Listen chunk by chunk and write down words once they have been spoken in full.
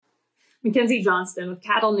Mackenzie Johnston with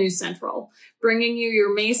Cattle News Central, bringing you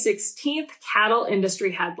your May 16th cattle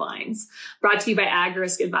industry headlines, brought to you by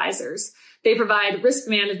AgRisk Advisors. They provide risk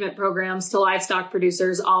management programs to livestock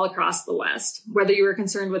producers all across the West. Whether you are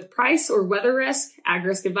concerned with price or weather risk,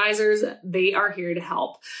 AgRisk Advisors, they are here to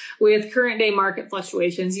help. With current day market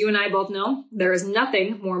fluctuations, you and I both know there is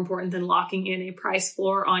nothing more important than locking in a price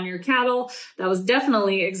floor on your cattle. That was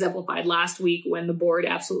definitely exemplified last week when the board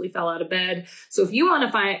absolutely fell out of bed. So if you want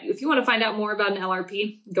to find out more about an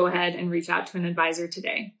LRP, go ahead and reach out to an advisor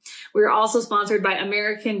today. We're also sponsored by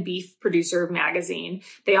American Beef Producer Magazine.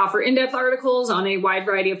 They offer in-depth articles on a wide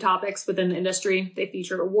variety of topics within the industry. They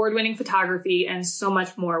feature award-winning photography and so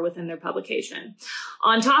much more within their publication.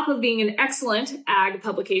 On top of being an excellent ag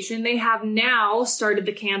publication, they have now started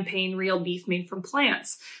the campaign Real Beef Made from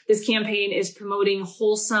Plants. This campaign is promoting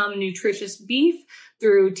wholesome, nutritious beef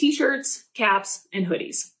through t-shirts, caps, and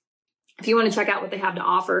hoodies. If you want to check out what they have to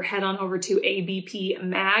offer, head on over to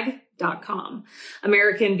abpmag.com.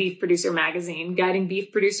 American Beef Producer Magazine, guiding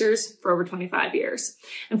beef producers for over 25 years.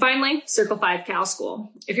 And finally, Circle 5 Cow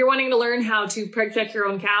School. If you're wanting to learn how to preg check your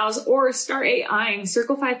own cows or start AIing,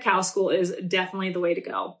 Circle 5 Cow School is definitely the way to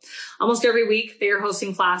go. Almost every week, they are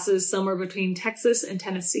hosting classes somewhere between Texas and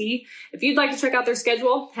Tennessee. If you'd like to check out their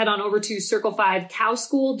schedule, head on over to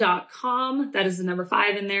circle5cowschool.com. That is the number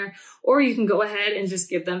 5 in there. Or you can go ahead and just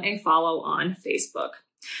give them a follow on Facebook.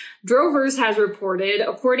 Drovers has reported,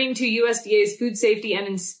 according to USDA's Food Safety and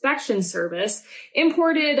Inspection Service,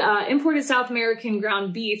 imported South American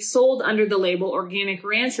ground beef sold under the label Organic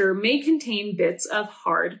Rancher may contain bits of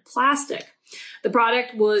hard plastic. The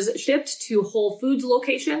product was shipped to Whole Foods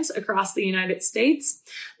locations across the United States.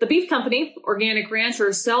 The beef company, Organic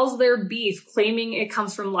Rancher, sells their beef, claiming it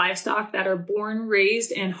comes from livestock that are born,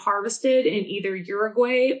 raised, and harvested in either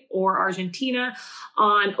Uruguay or Argentina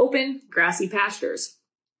on open, grassy pastures.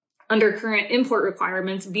 Under current import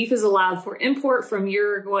requirements, beef is allowed for import from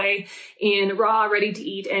Uruguay in raw,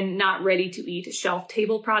 ready-to-eat, and not ready-to-eat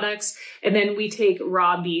shelf-table products. And then we take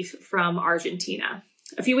raw beef from Argentina.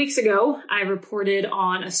 A few weeks ago, I reported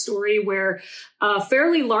on a story where a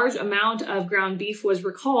fairly large amount of ground beef was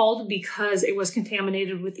recalled because it was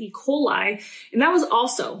contaminated with E. coli, and that was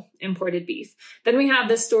also imported beef. Then we have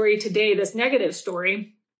this story today, this negative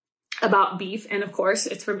story about beef, and of course,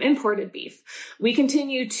 it's from imported beef. We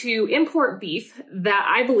continue to import beef that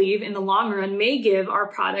I believe in the long run may give our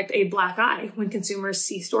product a black eye. When consumers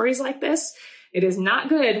see stories like this, it is not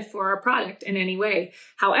good for our product in any way.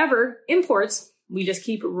 However, imports, we just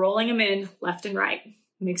keep rolling them in left and right.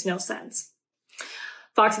 Makes no sense.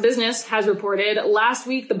 Fox Business has reported last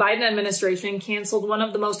week the Biden administration canceled one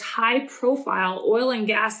of the most high-profile oil and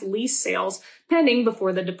gas lease sales pending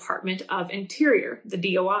before the Department of Interior, the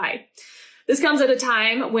DOI. This comes at a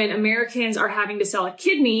time when Americans are having to sell a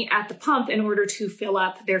kidney at the pump in order to fill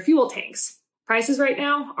up their fuel tanks. Prices right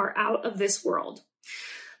now are out of this world.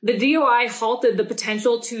 The DOI halted the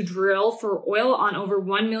potential to drill for oil on over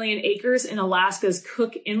 1 million acres in Alaska's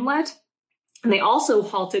Cook Inlet. And they also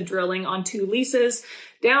halted drilling on 2 leases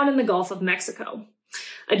down in the Gulf of Mexico.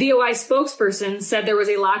 A DOI spokesperson said there was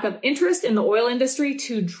a lack of interest in the oil industry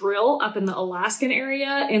to drill up in the Alaskan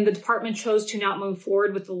area, and the department chose to not move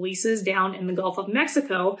forward with the leases down in the Gulf of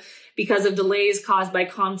Mexico because of delays caused by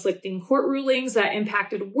conflicting court rulings that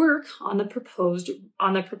impacted work on the proposed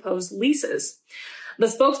leases. The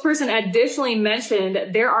spokesperson additionally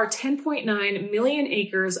mentioned there are 10.9 million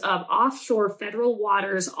acres of offshore federal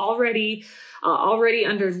waters already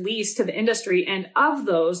under lease to the industry. And of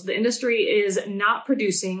those, the industry is not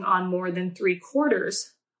producing on more than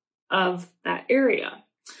 3/4 of that area.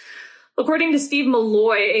 According to Steve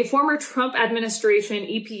Malloy, a former Trump administration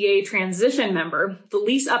EPA transition member, the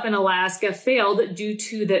lease up in Alaska failed due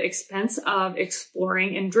to the expense of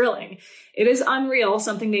exploring and drilling. It is unreal,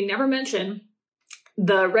 something they never mention,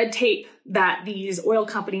 the red tape that these oil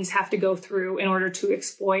companies have to go through in order to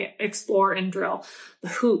explore and drill, the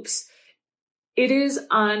hoops. It is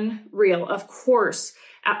unreal. Of course,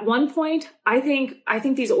 at one point, I think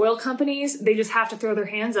these oil companies, they just have to throw their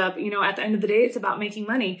hands up. You know, at the end of the day, it's about making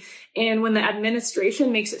money. And when the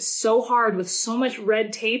administration makes it so hard with so much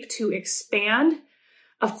red tape to expand,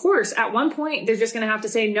 of course, at one point, they're just going to have to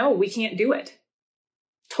say, no, we can't do it.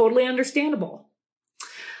 Totally understandable.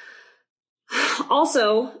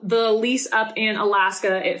 Also, the lease up in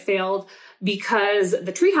Alaska, it failed because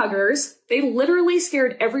the tree huggers, they literally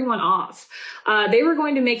scared everyone off. They were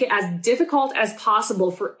going to make it as difficult as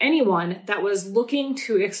possible for anyone that was looking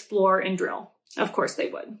to explore and drill. Of course they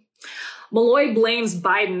would. Malloy blames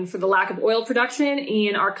Biden for the lack of oil production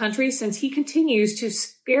in our country since he continues to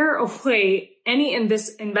scare away any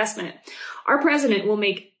investment. Our president will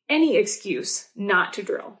make any excuse not to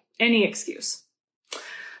drill. Any excuse.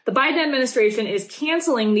 The Biden administration is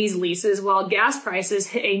canceling these leases while gas prices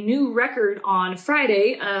hit a new record on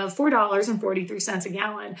Friday of $4.43 a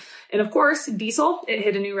gallon. And of course, diesel, it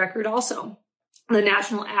hit a new record also. The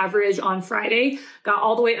national average on Friday got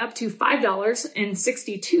all the way up to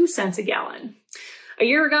 $5.62 a gallon. A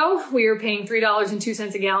year ago, we were paying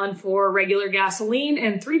 $3.02 a gallon for regular gasoline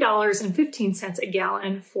and $3.15 a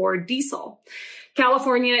gallon for diesel.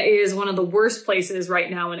 California is one of the worst places right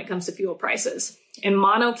now when it comes to fuel prices. In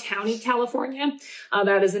Mono County, California,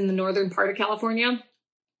 that is in the northern part of California,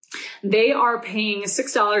 they are paying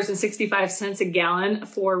 $6.65 a gallon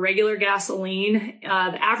for regular gasoline. The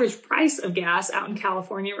average price of gas out in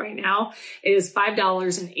California right now is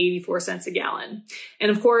 $5.84 a gallon.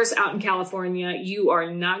 And of course, out in California, you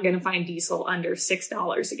are not going to find diesel under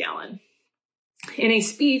 $6 a gallon. In a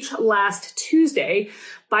speech last Tuesday,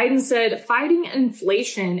 Biden said fighting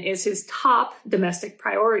inflation is his top domestic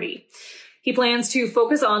priority. He plans to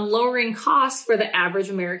focus on lowering costs for the average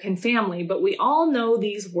American family, but we all know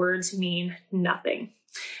these words mean nothing.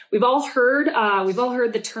 We've all heard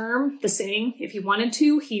the saying, if he wanted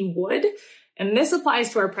to, he would. And this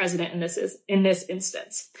applies to our president in this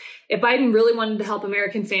instance. If Biden really wanted to help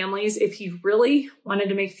American families, if he really wanted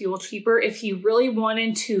to make fuel cheaper, if he really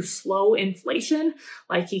wanted to slow inflation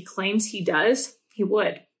like he claims he does, he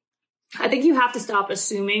would. I think you have to stop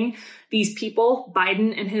assuming these people,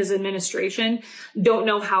 Biden and his administration, don't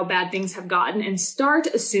know how bad things have gotten and start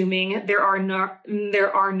assuming there are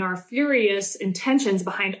nefarious intentions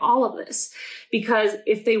behind all of this. Because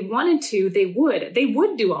if they wanted to, they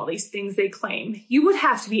would do all these things they claim. You would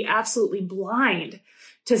have to be absolutely blind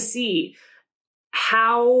to see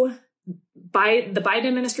how by the Biden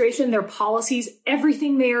administration, their policies,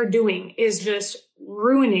 everything they are doing is just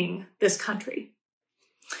ruining this country.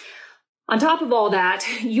 On top of all that,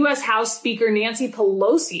 U.S. House Speaker Nancy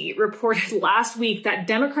Pelosi reported last week that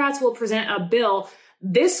Democrats will present a bill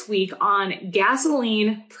this week on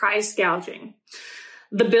gasoline price gouging.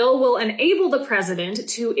 The bill will enable the president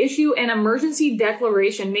to issue an emergency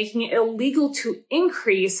declaration making it illegal to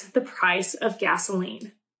increase the price of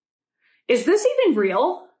gasoline. Is this even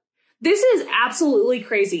real? This is absolutely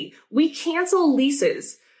crazy. We cancel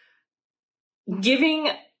leases,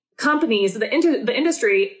 giving companies, the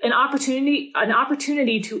industry, an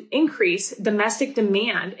opportunity to increase domestic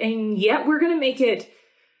demand, and yet we're going to make it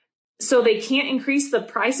so they can't increase the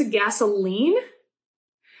price of gasoline?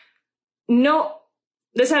 No,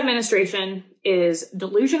 this administration is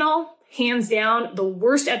delusional, hands down, the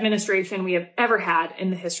worst administration we have ever had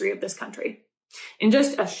in the history of this country. In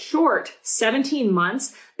just a short 17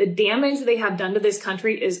 months, the damage they have done to this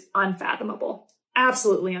country is unfathomable,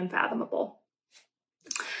 absolutely unfathomable.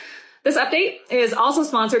 This update is also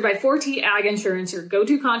sponsored by 4T Ag Insurance, your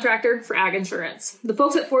go-to contractor for ag insurance. The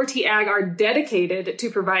folks at 4T Ag are dedicated to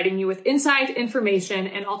providing you with insight, information,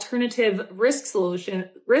 and alternative risk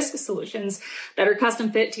solutions that are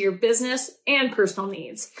custom fit to your business and personal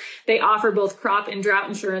needs. They offer both crop and drought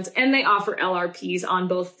insurance, and they offer LRPs on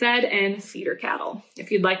both fed and feeder cattle. If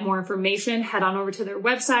you'd like more information, head on over to their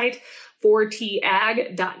website,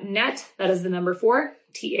 4tag.net. That is the number 4,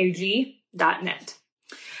 TAG.net.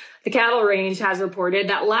 The cattle range has reported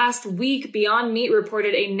that last week, Beyond Meat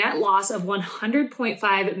reported a net loss of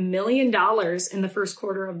 $100.5 million in the first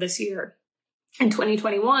quarter of this year. In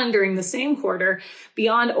 2021, during the same quarter,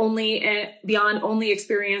 Beyond only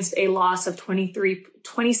experienced a loss of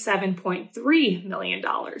 $27.3 million.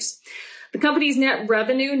 The company's net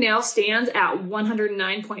revenue now stands at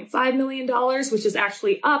 $109.5 million, which is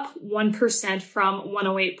actually up 1% from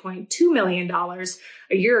 $108.2 million a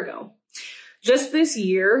year ago. Just this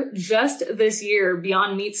year,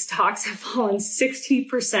 Beyond Meat stocks have fallen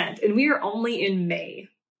 60%, and we are only in May.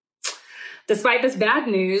 Despite this bad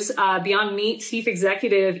news, Beyond Meat Chief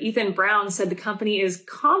Executive Ethan Brown said the company is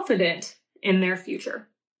confident in their future.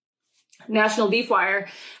 National Beef Wire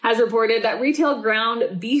has reported that retail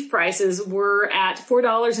ground beef prices were at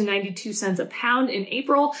 $4.92 a pound in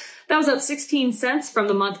April. That was up 16 cents from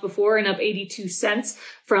the month before and up 82 cents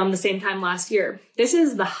from the same time last year. This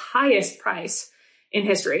is the highest price in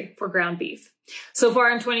history for ground beef. So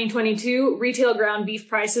far in 2022, retail ground beef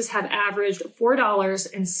prices have averaged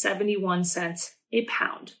 $4.71 a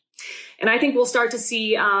pound. And I think we'll start to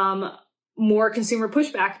see more consumer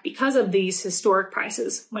pushback because of these historic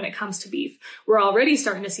prices when it comes to beef. We're already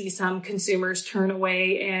starting to see some consumers turn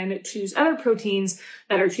away and choose other proteins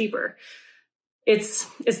that are cheaper. It's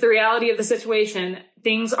the reality of the situation.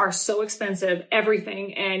 Things are so expensive,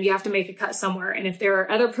 everything, and you have to make a cut somewhere. And if there are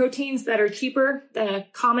other proteins that are cheaper, the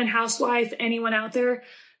common housewife, anyone out there,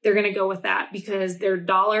 they're going to go with that because their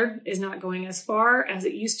dollar is not going as far as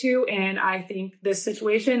it used to. And I think this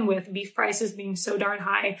situation with beef prices being so darn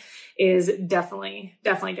high is definitely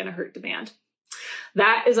going to hurt demand.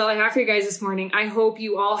 That is all I have for you guys this morning. I hope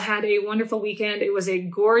you all had a wonderful weekend. It was a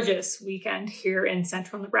gorgeous weekend here in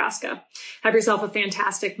central Nebraska. Have yourself a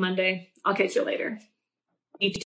fantastic Monday. I'll catch you later.